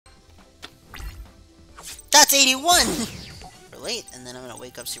That's 81! Super late, and then I'm gonna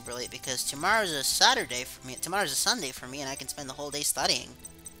wake up super late because tomorrow's a Saturday for me. Tomorrow's a Sunday for me, and I can spend the whole day studying.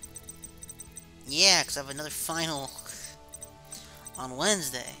 Yeah, because I have another final on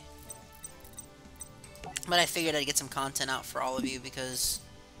Wednesday. But I figured I'd get some content out for all of you because...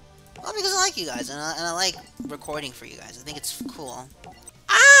 Well, because I like you guys, and I like recording for you guys. I think it's cool.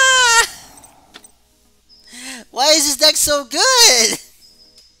 Ah! Why is this deck so good?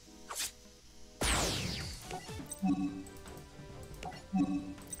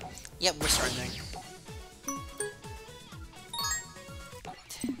 Yep, we're surrendering.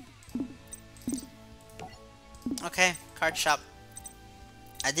 Okay, card shop.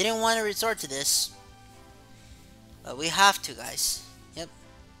 I didn't want to resort to this, but we have to, guys. Yep.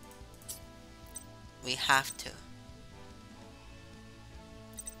 We have to.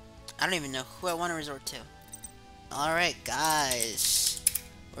 I don't even know who I want to resort to. Alright, guys.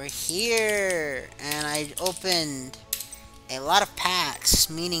 We're here, and I opened a lot of packs,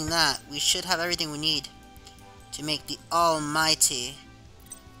 meaning that we should have everything we need to make the almighty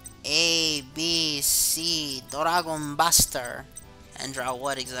ABC Dragon Buster. And draw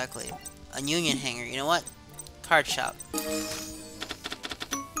what exactly? A Union Hanger. You know what? Card shop.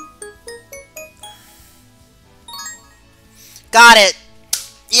 Got it!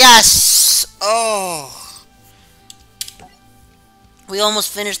 Yes! Oh! We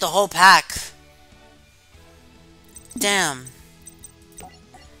almost finished the whole pack. Damn.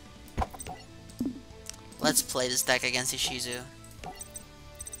 Let's play this deck against Ishizu.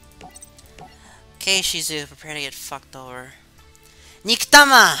 Okay, Ishizu, prepare to get fucked over.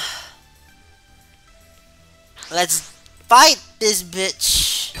 Niktama! Let's fight this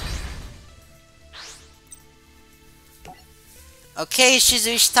bitch! Okay,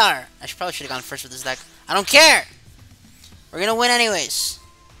 Shizu Ishtar. I probably should have gone first with this deck. I don't care! We're gonna win anyways.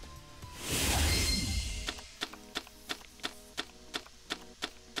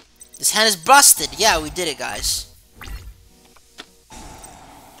 This hand is busted. Yeah, we did it, guys.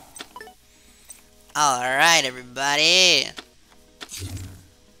 Alright, everybody.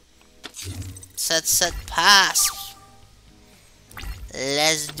 Set, pass.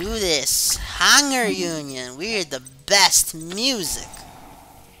 Let's do this. Hanger Union. We're the best music.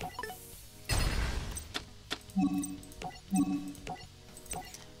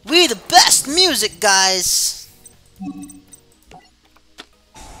 We're the best music, guys.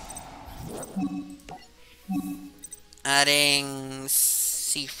 Adding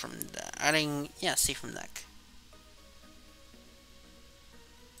C from deck. C from deck.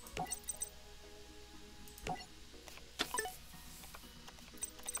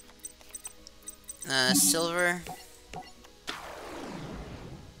 Silver.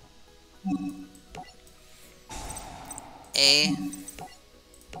 A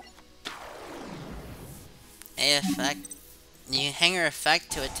effect. You hanger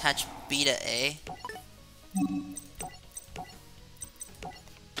effect to attach B to A.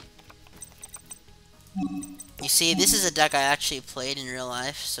 You see, this is a deck I actually played in real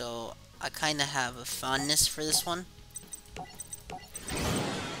life, so I kinda have a fondness for this one.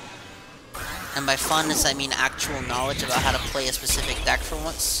 And by fondness, I mean actual knowledge about how to play a specific deck for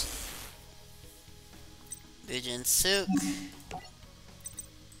once. Bujin Suk.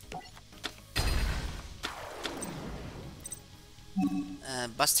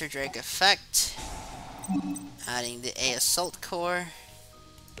 Buster Drake effect. Adding the A Assault Core.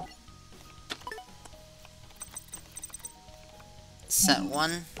 Set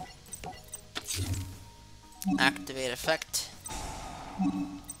 1. Activate effect.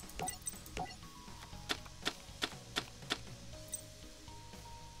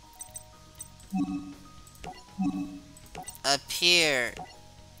 Appear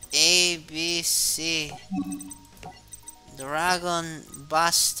ABC Dragon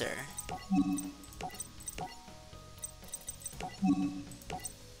Buster.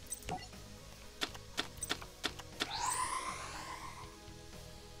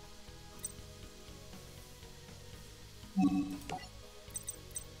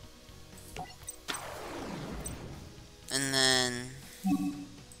 And then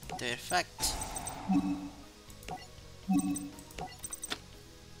do effect.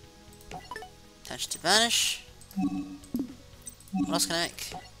 Attach to banish. What else can I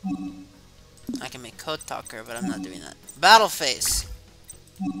make? I can make Code Talker, but I'm not doing that. Battle Phase.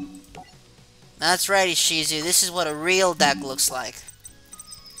 That's right, Ishizu. This is what a real deck looks like.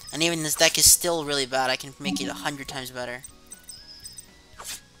 And even this deck is still really bad. I can make it 100 times better.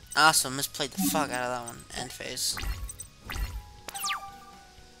 Awesome. Misplayed the fuck out of that one. End phase.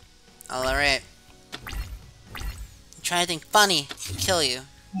 Alright. Try anything funny. Kill you.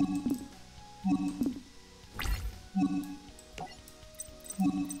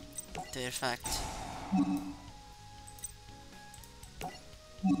 stupid effect.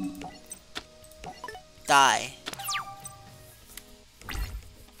 Die.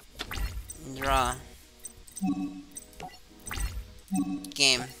 Draw.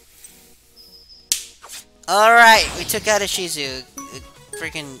 Game. Alright, we took out a Shizu.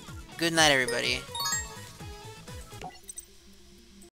 Freaking good night, everybody.